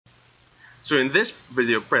So in this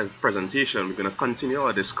video presentation, we're going to continue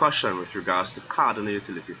our discussion with regards to cardinal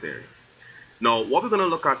utility theory. Now, what we're going to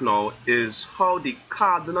look at now is how the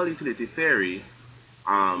cardinal utility theory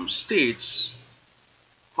states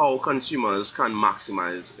how consumers can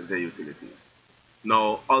maximize their utility.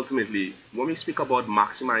 Now, ultimately, when we speak about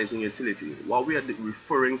maximizing utility, what we are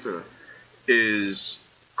referring to is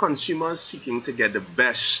consumers seeking to get the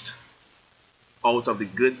best out of the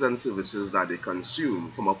goods and services that they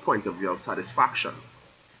consume from a point of view of satisfaction.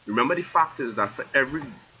 Remember, the fact is that for every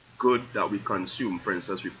good that we consume, for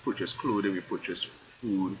instance, we purchase clothing, we purchase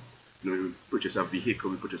food, we purchase a vehicle,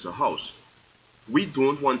 we purchase a house, we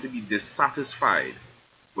don't want to be dissatisfied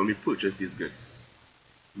when we purchase these goods.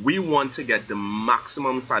 We want to get the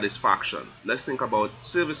maximum satisfaction. Let's think about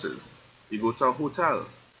services. You go to a hotel,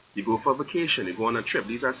 you go for a vacation, you go on a trip.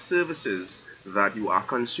 These are services that you are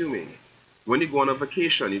consuming. When you go on a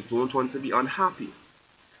vacation, you don't want to be unhappy.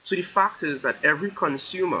 So the fact is that every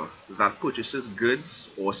consumer that purchases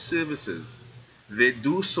goods or services, they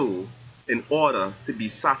do so in order to be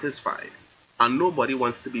satisfied. And nobody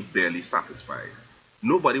wants to be barely satisfied.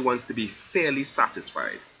 Nobody wants to be fairly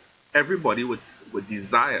satisfied. Everybody would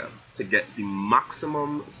desire to get the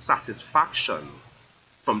maximum satisfaction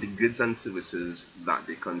from the goods and services that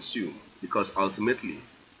they consume, because ultimately,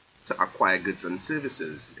 to acquire goods and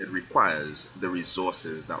services, it requires the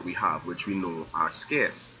resources that we have, which we know are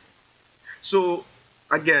scarce. So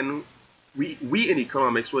again, we in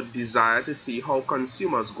economics would desire to see how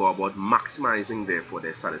consumers go about maximizing therefore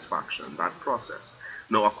their satisfaction, that process.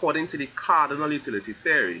 Now, according to the cardinal utility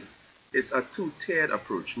theory, it's a two-tiered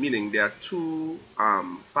approach, meaning there are two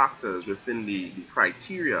factors within the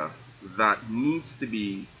criteria that needs to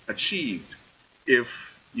be achieved if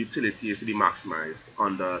utility is to be maximized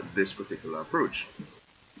under this particular approach.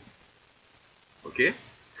 Okay?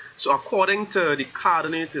 So according to the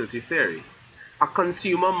cardinal utility theory, a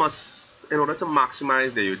consumer must, in order to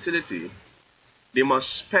maximize their utility, they must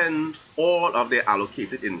spend all of their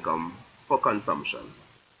allocated income for consumption.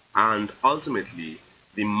 And ultimately,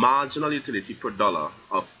 the marginal utility per dollar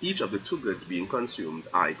of each of the two goods being consumed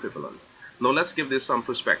are equivalent. Now let's give this some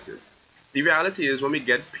perspective. The reality is when we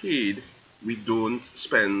get paid, we don't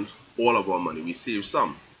spend all of our money, we save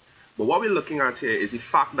some. But what we're looking at here is the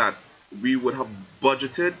fact that we would have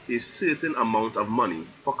budgeted a certain amount of money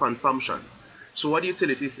for consumption. So what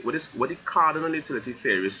the cardinal utility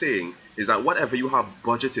theory is saying is that whatever you have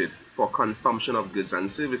budgeted for consumption of goods and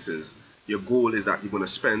services, your goal is that you're going to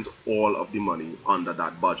spend all of the money under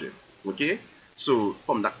that budget. Okay? So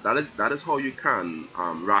from that is how you can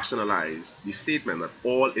rationalize the statement that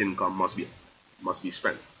all income must be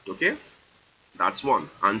spent. Okay? That's one.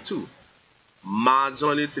 And two,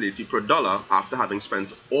 marginal utility per dollar after having spent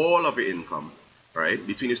all of your income, right,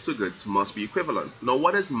 between these two goods must be equivalent. Now,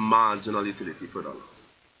 what is marginal utility per dollar?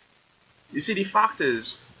 You see, the fact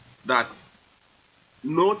is that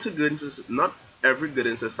not every good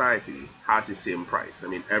in society has the same price. I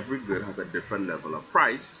mean, every good has a different level of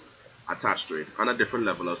price attached to it and a different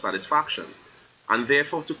level of satisfaction. And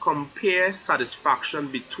therefore, to compare satisfaction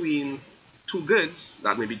between two goods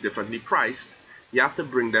that may be differently priced, you have to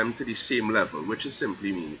bring them to the same level, which is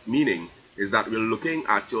simply meaning is that we're looking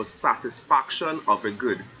at your satisfaction of a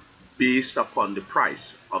good based upon the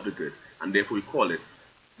price of the good, and therefore we call it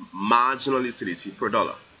marginal utility per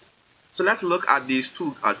dollar. So let's look at these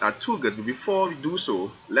two goods. But before we do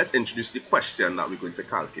so, let's introduce the question that we're going to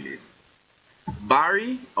calculate.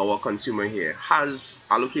 Barry, our consumer here, has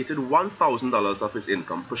allocated $1,000 of his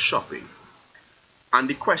income for shopping. And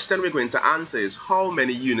the question we're going to answer is how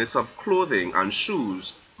many units of clothing and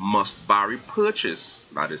shoes must Barry purchase,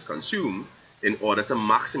 that is consume, in order to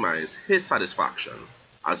maximize his satisfaction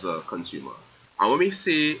as a consumer. And when we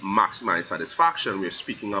say maximize satisfaction, we're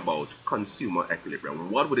speaking about consumer equilibrium.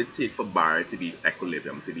 What would it take for Barry to be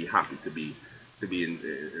equilibrium, to be happy, to be in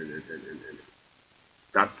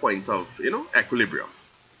that point of equilibrium?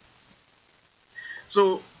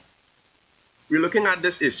 So we're looking at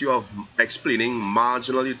this issue of explaining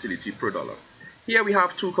marginal utility per dollar. Here we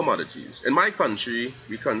have two commodities. In my country,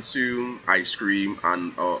 we consume ice cream,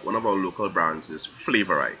 and one of our local brands is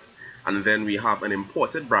Flavorite. And then we have an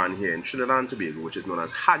imported brand here in Trinidad and Tobago, which is known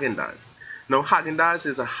as Häagen-Dazs. Now,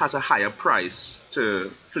 Häagen-Dazs has a higher price to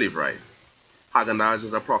Flavorite. Häagen-Dazs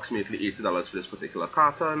is approximately $80 for this particular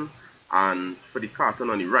carton, and for the carton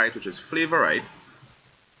on the right, which is Flavorite,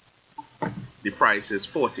 the price is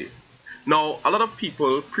 $40. Now, a lot of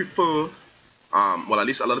people prefer, at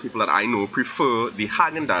least a lot of people that I know prefer the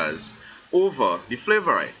Häagen-Dazs over the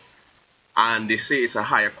Flavorite. and they say it's a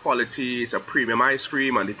higher quality, it's a premium ice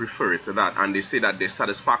cream, and they prefer it to that. And they say that the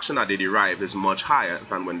satisfaction that they derive is much higher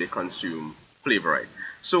than when they consume Flavor Right.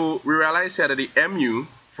 So we realize here that the MU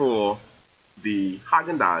for the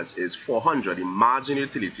Haagen-Dazs is 400. The marginal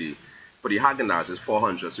utility for the Haagen-Dazs is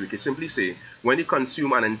 400. So we can simply say when you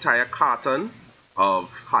consume an entire carton of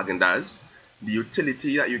Haagen-Dazs, the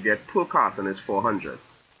utility that you get per carton is 400.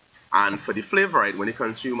 And for the Flavor Right, when you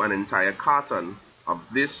consume an entire carton of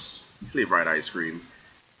this Flavor Right ice cream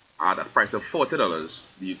at a price of $40,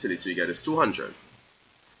 the utility you get is 200.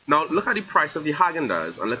 Now look at the price of the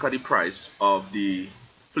Haagen-Dazs and look at the price of the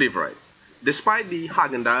Flavor Right. Despite the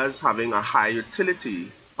Haagen-Dazs having a high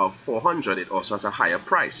utility of 400, it also has a higher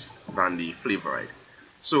price than the Flavor Right.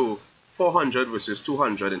 So 400 versus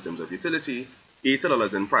 200 in terms of utility,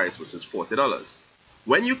 $80 in price versus $40.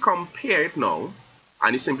 When you compare it now,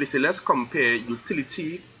 and you simply say, let's compare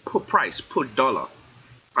utility per price, per dollar,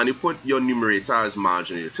 and you put your numerator as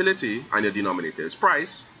marginal utility and your denominator as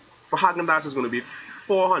price, for Haagen-Dazs is going to be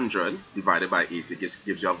 400 divided by 80,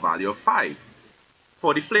 gives you a value of 5.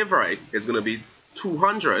 For the Flavor Right, it's going to be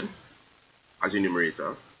 200 as your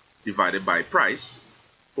numerator divided by price,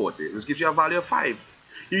 40, which gives you a value of 5.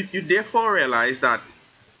 You therefore realize that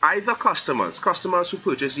either customers who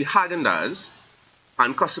purchase the Haagen-Dazs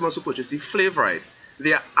and customers who purchase the Flavor Right,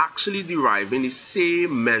 they are actually deriving the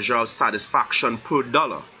same measure of satisfaction per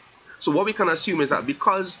dollar. So what we can assume is that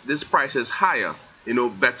because this price is higher,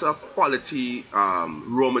 better quality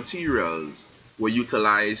raw materials were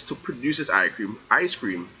utilized to produce this ice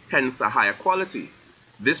cream, hence a higher quality.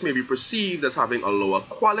 This may be perceived as having a lower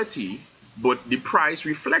quality, but the price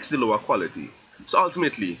reflects the lower quality. So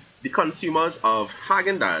ultimately, the consumers of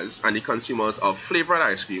Haagen-Dazs and the consumers of Flavor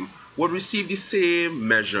Right ice cream would receive the same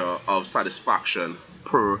measure of satisfaction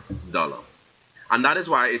per dollar. And that is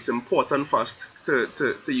why it's important for us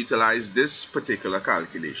to utilize this particular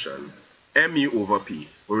calculation, MU over P,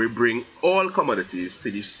 where we bring all commodities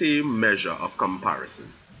to the same measure of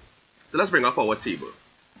comparison. So let's bring up our table.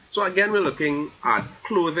 So again, we're looking at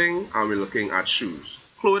clothing and we're looking at shoes.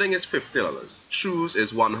 Clothing is $50, shoes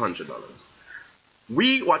is $100.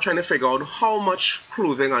 We were trying to figure out how much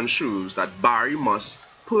clothing and shoes that Barry must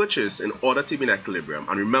purchase in order to be in equilibrium,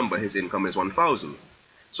 and remember his income is $1,000.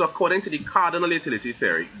 So according to the Cardinal utility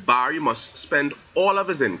theory, Barry must spend all of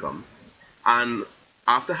his income, and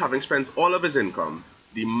after having spent all of his income,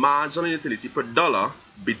 the marginal utility per dollar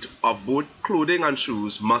of both clothing and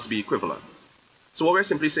shoes must be equivalent. So what we're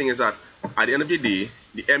simply saying is that at the end of the day,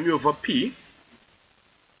 the MU over P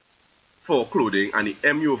for clothing and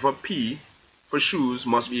the MU over P for shoes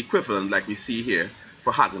must be equivalent, like we see here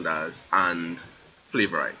for Haagen-Dazs and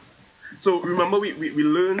Flavor Right. So remember, we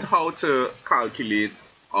learned how to calculate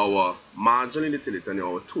our marginal utility and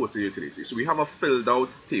our total utility. So we have a filled out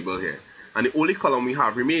table here, and the only column we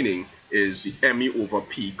have remaining is the MU over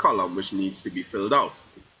P column, which needs to be filled out.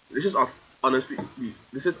 This is honestly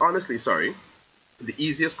the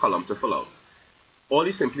easiest column to fill out. All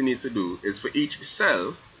you simply need to do is for each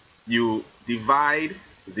cell, you divide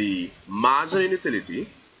the marginal utility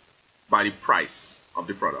by the price of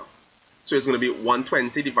the product. So it's going to be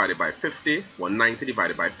 120 divided by 50, 190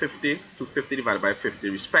 divided by 50, 250 divided by 50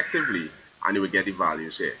 respectively, and you will get the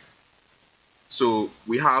values here. So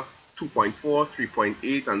we have 2.4,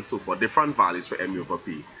 3.8 and so forth, different values for MU over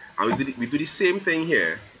P. And we do the same thing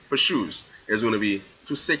here for shoes. It's going to be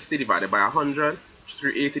 260 divided by 100,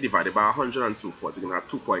 380 divided by 100 and so forth. So you're going to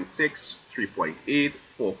have 2.6, 3.8,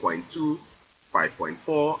 4.2,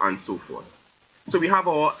 5.4 and so forth. So we have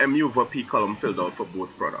our MU over P column filled out for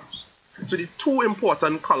both products. So the two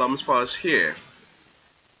important columns for us here,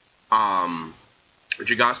 with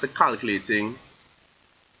regards to calculating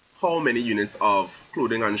how many units of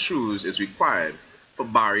clothing and shoes is required for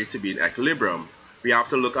Barry to be in equilibrium, we have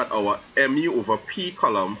to look at our MU over P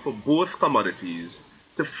column for both commodities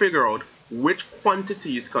to figure out which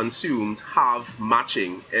quantities consumed have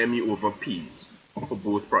matching MU over P's for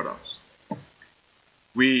both products.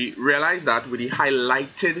 We realize that with the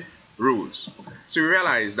highlighted rows. So we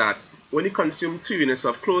realize that when you consume 2 units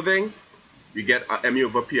of clothing, you get a MU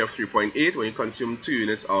over P of 3.8. When you consume 2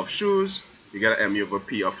 units of shoes, you get a MU over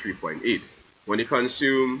P of 3.8. When you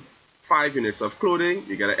consume 5 units of clothing,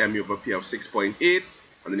 you get a MU over P of 6.8.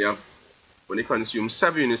 And then when you consume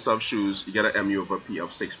 7 units of shoes, you get a MU over P of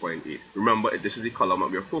 6.8. Remember, this is the column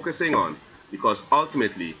that we're focusing on because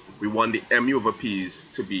ultimately we want the MU over P's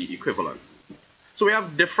to be equivalent. So we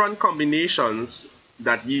have different combinations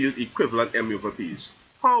that yield equivalent MU over P's.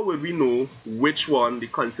 How will we know which one the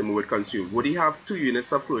consumer would consume? Would he have 2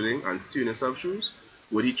 units of clothing and 2 units of shoes?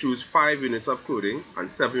 Would he choose 5 units of clothing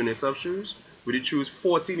and 7 units of shoes? Would he choose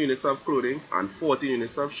 14 units of clothing and 14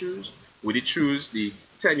 units of shoes? Would he choose the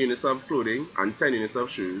 10 units of clothing and 10 units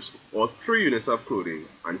of shoes, or 3 units of clothing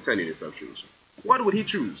and 10 units of shoes? What would he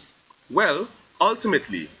choose? Well,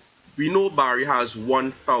 ultimately, we know Barry has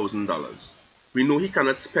 $1,000. We know he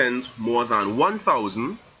cannot spend more than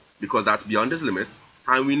 $1,000 because that's beyond his limit,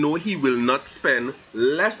 and we know he will not spend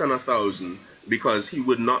less than $1,000 because he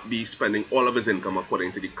would not be spending all of his income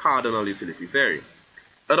according to the cardinal utility theory.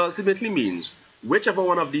 That ultimately means whichever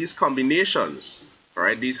one of these combinations, all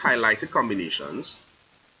right, these highlighted combinations,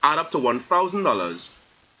 add up to $1,000,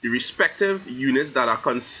 the respective units that are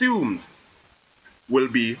consumed will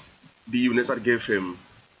be the units that give him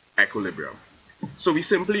equilibrium. So we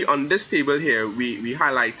simply, on this table here, we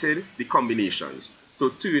highlighted the combinations. So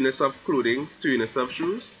 2 units of clothing, 2 units of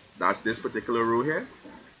shoes, that's this particular row here.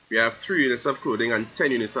 We have 3 units of clothing and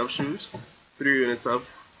 10 units of shoes, 3 units of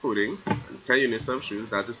clothing and 10 units of shoes,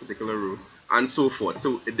 that's this particular row, and so forth.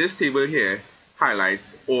 So this table here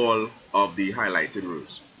highlights all of the highlighted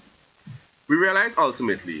rows. We realize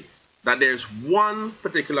ultimately that there's one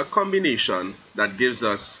particular combination that gives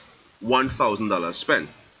us $1,000 spent,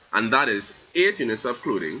 and that is 8 units of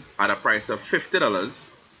clothing at a price of $50,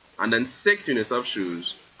 and then 6 units of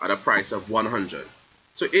shoes at a price of $100.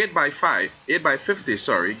 So 8 by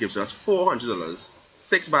 50, gives us $400.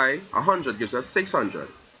 6 by 100 gives us $600.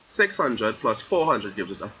 600 plus 400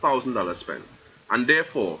 gives us $1,000 spent. And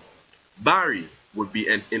therefore, Barry would be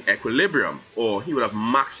in equilibrium, or he would have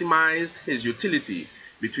maximized his utility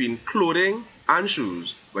between clothing and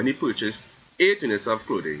shoes when he purchased 8 units of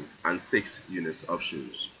clothing and 6 units of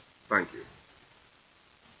shoes. Thank you.